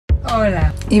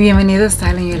Hola y bienvenido a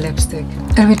Styling Your Lipstick.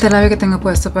 El labio que tengo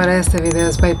puesto para este video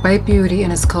is by Bite Beauty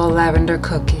and it's called Lavender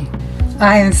Cookie.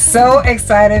 I am so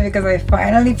excited because I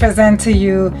finally present to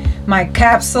you my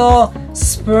Capsule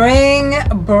Spring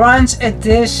Brunch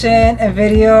Edition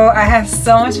video. I had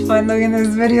so much fun doing this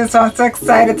video, so I'm so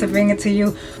excited to bring it to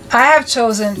you. I have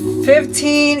chosen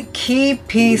 15 key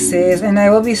pieces and I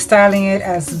will be styling it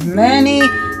as many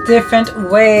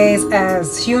different ways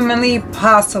as humanly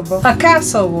possible. A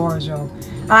capsule wardrobe.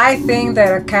 I think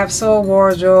that a capsule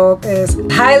wardrobe is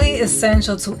highly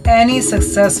essential to any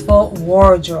successful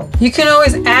wardrobe. You can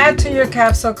always add to your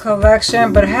capsule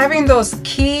collection, but having those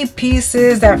key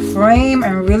pieces that frame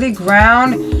and really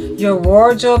ground your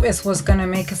wardrobe is what's going to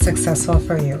make it successful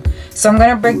for you. So I'm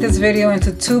going to break this video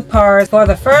into two parts. For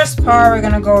the first part, we're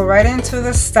going to go right into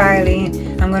the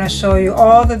styling. I'm going to show you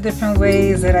all the different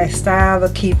ways that I style the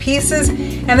key pieces.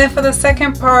 And then for the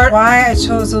second part, why I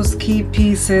chose those key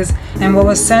pieces and what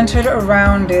was centered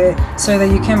around it so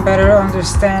that you can better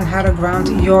understand how to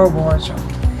ground your wardrobe.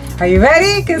 Are you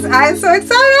ready? Because I'm so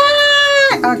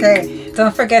excited! Okay.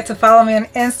 Don't forget to follow me on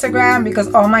Instagram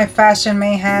because all my fashion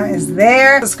mayhem is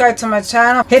there. Subscribe to my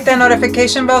channel. Hit that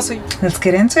notification bell. So let's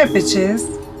get into it,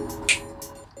 bitches.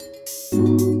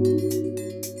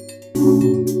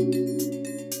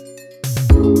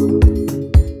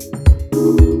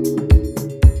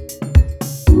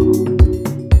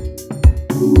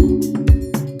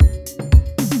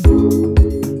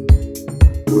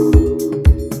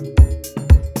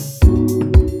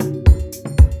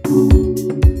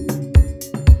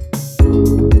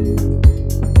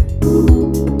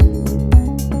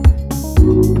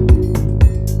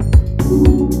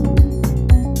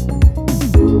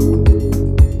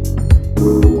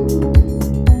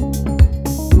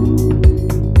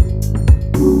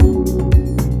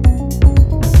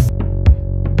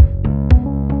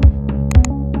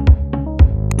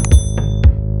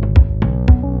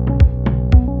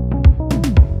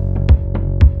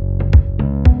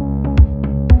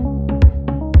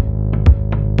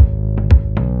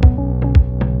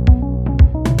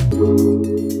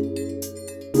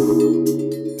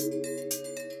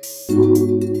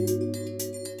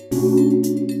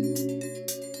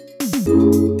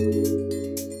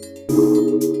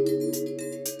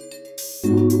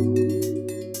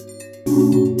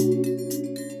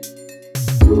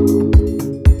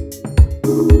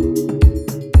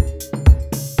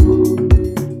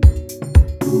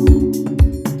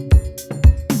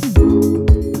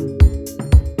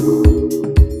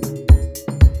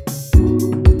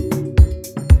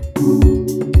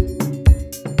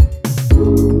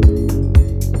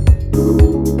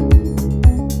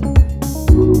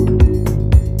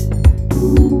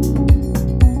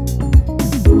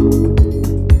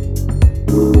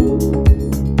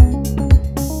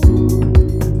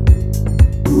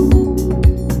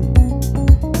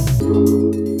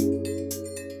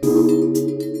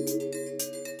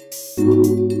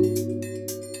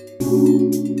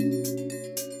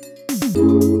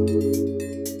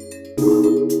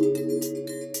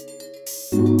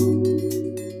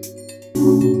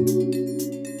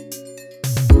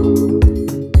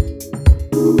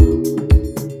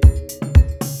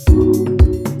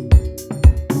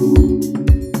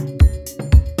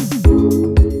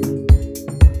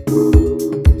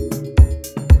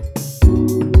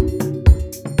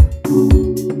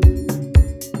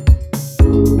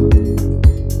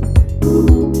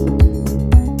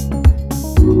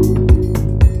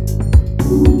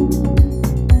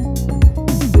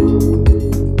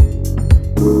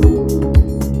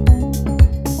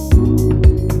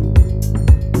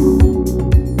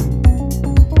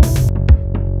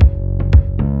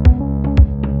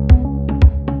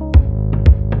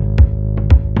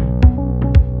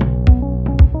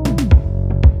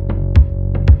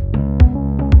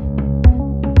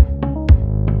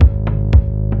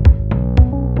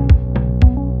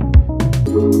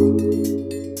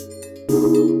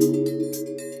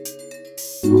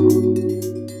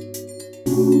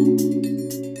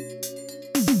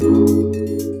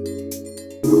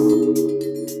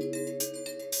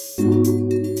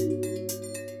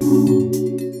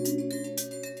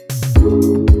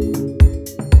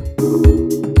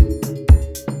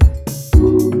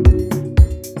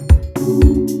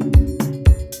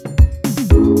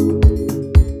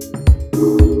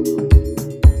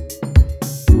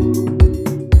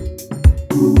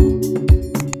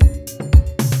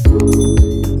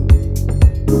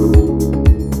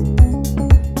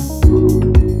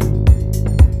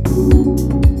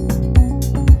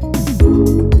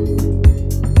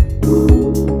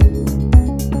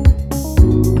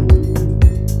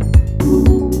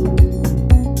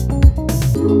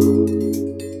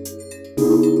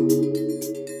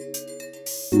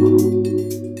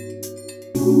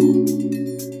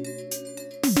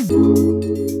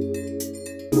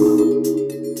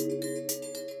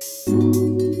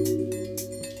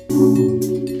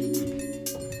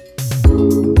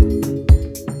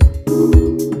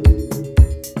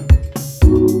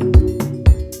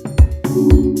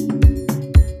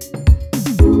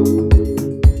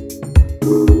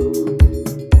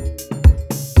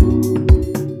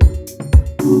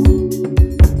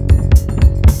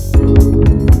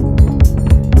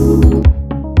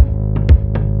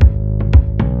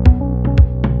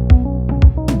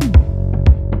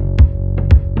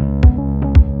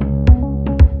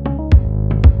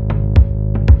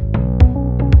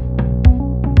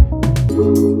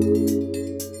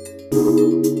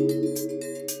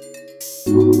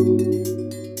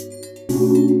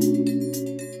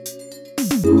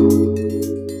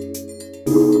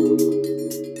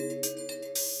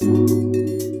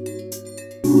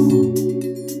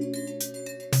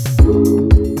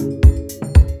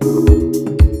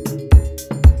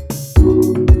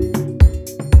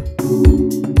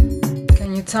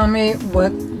 Tell me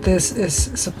what this is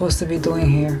supposed to be doing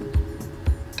here.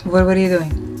 What are you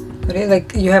doing?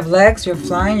 Like, you have legs, you're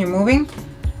flying, you're moving?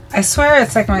 I swear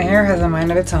it's like my hair has a mind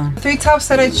of its own. The three tops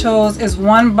that I chose is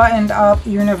one buttoned up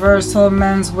universal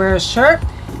menswear shirt,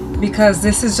 because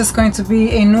this is just going to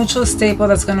be a neutral staple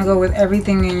that's going to go with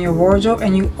everything in your wardrobe,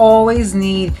 and you always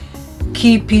need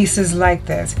key pieces like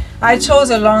this. I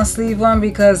chose a long sleeve one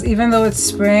because even though it's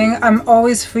spring, I'm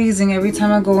always freezing every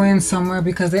time I go in somewhere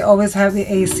because they always have the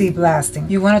AC blasting.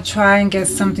 You want to try and get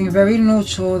something very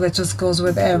neutral that just goes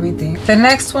with everything. The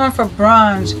next one for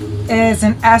brunch is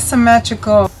an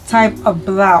asymmetrical type of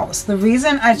blouse. The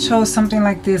reason I chose something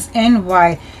like this in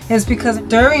white is because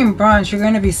during brunch you're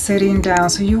going to be sitting down,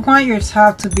 so you want your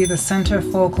top to be the center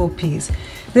focal piece.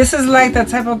 This is like the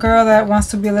type of girl that wants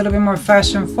to be a little bit more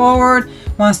fashion forward,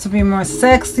 wants to be more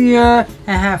sexier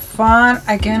and have fun.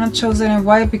 Again, I chose it in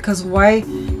white because white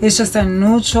is just a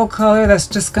neutral color that's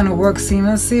just going to work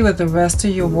seamlessly with the rest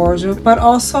of your wardrobe. But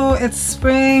also it's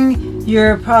spring,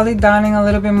 you're probably donning a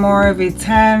little bit more of a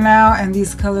tan now, and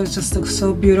these colors just look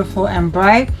so beautiful and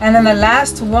bright. And then the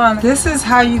last one, this is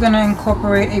how you're going to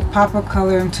incorporate a pop of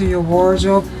color into your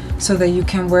wardrobe so that you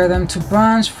can wear them to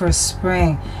brunch for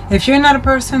spring. If you're not a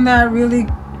person that really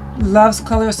loves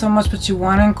color so much but you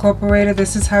want to incorporate it,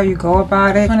 this is how you go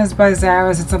about it. This one is by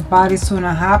ZARA. It's a bodysuit in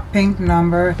a hot pink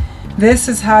number. This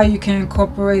is how you can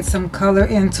incorporate some color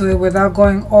into it without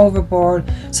going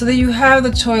overboard, so that you have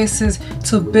the choices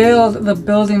to build the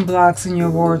building blocks in your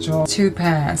wardrobe. Two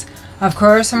pants. Of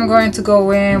course, I'm going to go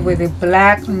in with a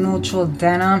black neutral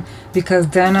denim, because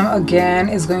denim again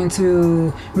is going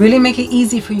to really make it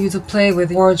easy for you to play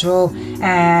with wardrobe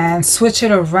and switch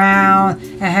it around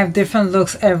and have different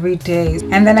looks every day.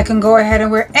 And then I can go ahead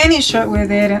and wear any shirt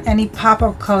with it and any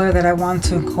pop-up color that I want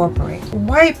to incorporate.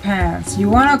 White pants. You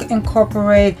want to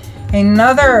incorporate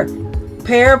another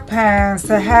pair of pants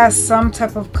that has some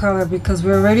type of color, because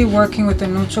we're already working with the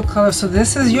neutral color. So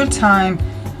this is your time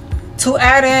to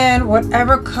add in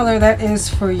whatever color that is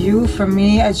for you. For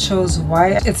me, I chose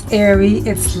white. It's airy,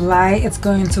 it's light, it's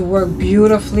going to work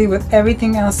beautifully with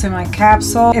everything else in my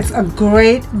capsule. It's a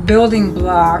great building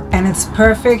block and it's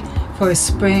perfect for a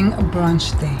spring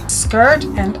brunch day. Skirt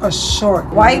and a short,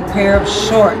 white pair of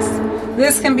shorts.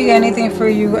 This can be anything for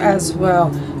you as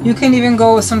well. You can even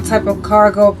go with some type of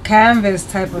cargo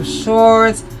canvas type of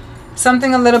shorts.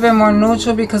 Something a little bit more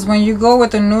neutral, because when you go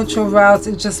with the neutral routes,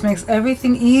 it just makes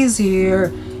everything easier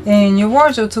in your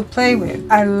wardrobe to play with.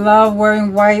 I love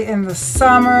wearing white in the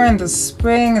summer and the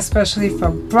spring, especially for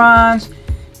brunch.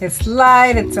 It's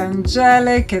light, it's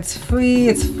angelic, it's free,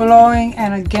 it's flowing,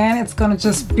 and again, it's going to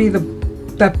just be the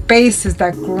basis,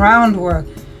 that groundwork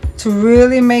to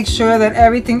really make sure that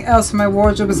everything else in my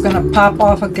wardrobe is going to pop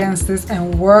off against this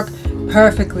and work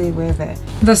perfectly with it.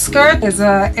 The skirt is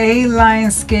a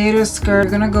A-line skater skirt.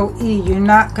 You're gonna go E. You're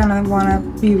not gonna want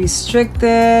to be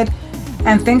restricted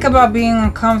and think about being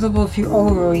uncomfortable if you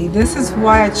over-eat. This is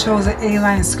why I chose an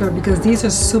A-line skirt, because these are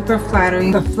super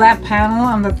flattering. The flat panel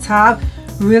on the top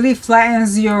really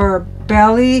flattens your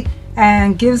belly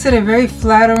and gives it a very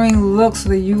flattering look so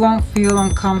that you won't feel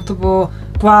uncomfortable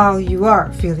while you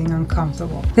are feeling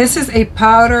uncomfortable. This is a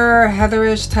powder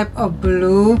heatherish type of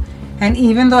blue, and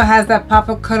even though it has that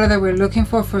pop-up color that we're looking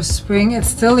for spring, it's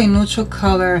still a neutral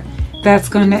color that's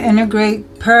going to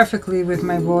integrate perfectly with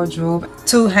my wardrobe.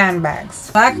 Two handbags.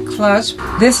 Black clutch.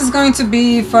 This is going to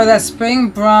be for that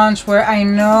spring brunch where I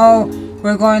know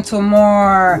we're going to a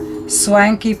more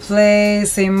swanky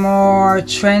place, a more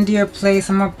trendier place,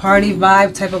 a more party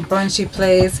vibe type of brunchy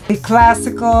place. It's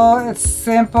classical, it's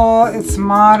simple, it's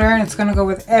modern, it's going to go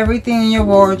with everything in your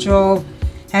wardrobe.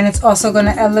 And it's also going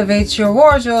to elevate your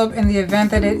wardrobe in the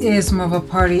event that it is more of a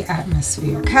party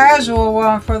atmosphere. Casual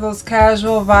one for those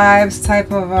casual vibes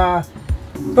type of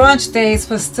brunch dates,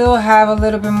 but still have a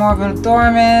little bit more of an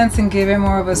adornment and give it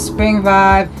more of a spring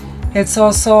vibe. It's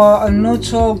also a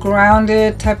neutral,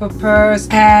 grounded type of purse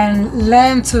and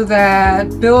lend to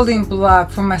that building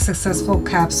block for my successful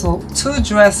capsule. Two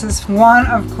dresses. One,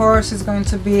 of course, is going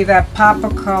to be that pop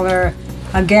of color.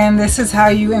 Again, this is how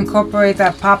you incorporate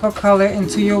that pop of color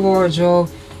into your wardrobe.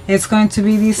 It's going to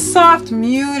be these soft,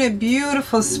 muted,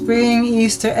 beautiful spring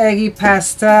Easter eggy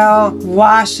pastel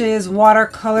washes,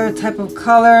 watercolor type of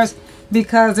colors,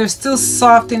 because they're still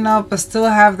soft enough but still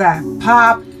have that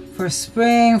pop for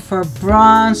spring, for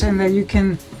brunch, and that you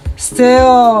can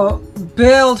still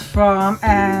build from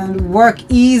and work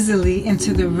easily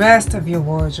into the rest of your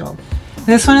wardrobe.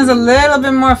 This one is a little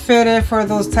bit more fitted for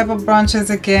those type of brunches,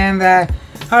 again, that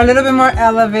are a little bit more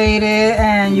elevated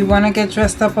and you want to get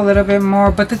dressed up a little bit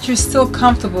more, but that you're still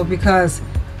comfortable, because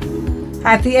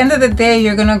at the end of the day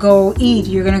you're gonna go eat,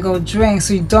 you're gonna go drink,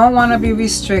 so you don't want to be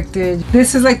restricted.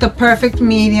 This is like the perfect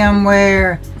medium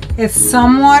where it's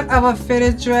somewhat of a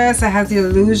fitted dress. It has the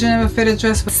illusion of a fitted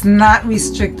dress, but it's not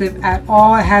restrictive at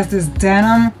all. It has this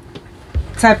denim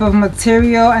type of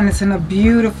material and it's in a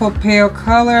beautiful pale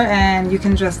color, and you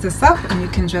can dress this up and you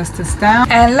can dress this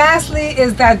down. And lastly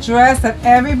is that dress that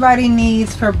everybody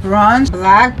needs for brunch,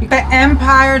 black, the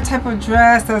Empire type of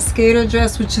dress, that skater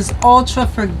dress, which is ultra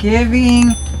forgiving,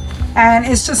 and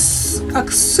it's just a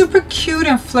super cute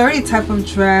and flirty type of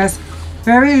dress.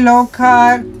 Very low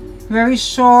cut, very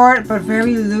short, but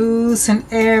very loose and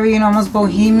airy and almost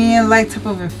bohemian like type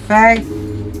of effect.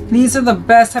 These are the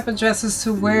best type of dresses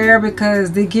to wear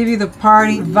because they give you the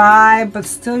party vibe, but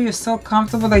still you're so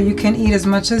comfortable that you can eat as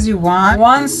much as you want.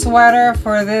 One sweater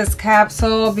for this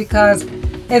capsule because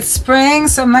it's spring,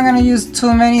 so I'm not going to use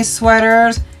too many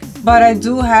sweaters, but I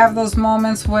do have those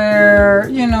moments where,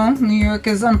 you know, New York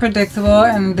is unpredictable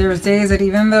and there's days that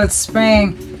even though it's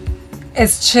spring,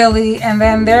 it's chilly, and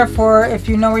then therefore if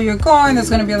you know where you're going, there's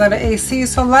going to be a lot of AC,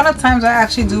 so a lot of times I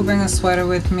actually do bring a sweater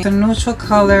with me. It's a neutral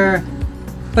color,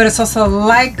 but it's also a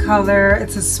light color.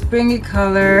 It's a springy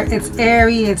color. It's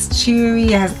airy, it's cheery,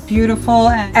 it has beautiful,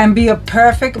 and be a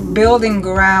perfect building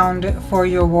ground for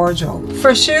your wardrobe.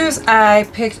 For shoes, I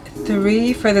picked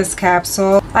 3 for this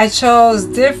capsule. I chose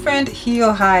different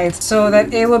heel heights so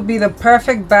that it would be the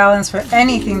perfect balance for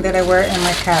anything that I wear in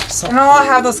my capsule. And I'll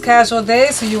have those casual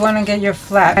days, so you want to get your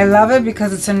flat. I love it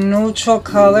because it's a neutral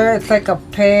color. It's like a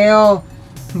pale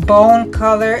bone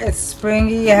color. It's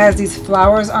springy. It has these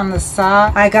flowers on the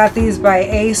side. I got these by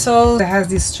ASOS. It has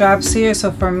these straps here,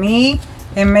 so for me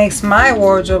it makes my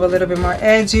wardrobe a little bit more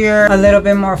edgier, a little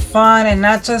bit more fun, and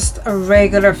not just a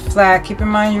regular flat. Keep in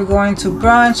mind you're going to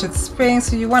brunch, it's spring,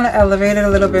 so you want to elevate it a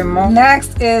little bit more.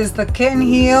 Next is the kitten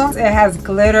heel. It has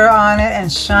glitter on it and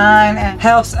shine and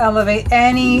helps elevate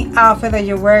any outfit that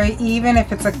you're wearing, even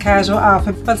if it's a casual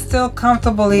outfit, but still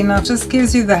comfortable enough. Just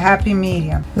gives you the happy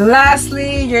medium.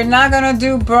 Lastly, you're not gonna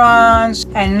do brunch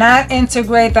and not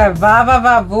integrate that va va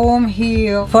va boom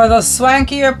heel for those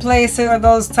swankier places or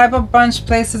those type of brunch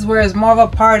places where it's more of a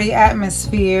party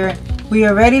atmosphere. We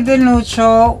already did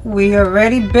neutral, we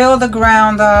already build the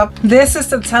ground up. This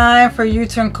is the time for you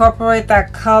to incorporate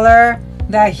that color,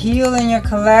 that heel in your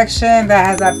collection that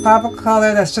has that pop of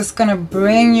color that's just gonna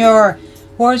bring your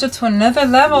wardrobe to another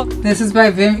level. This is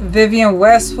by Vivienne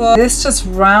Westwood. This just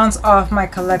rounds off my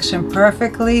collection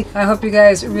perfectly. I hope you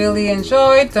guys really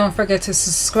enjoyed. Don't forget to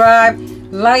subscribe,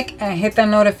 like, and hit that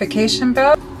notification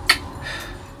bell.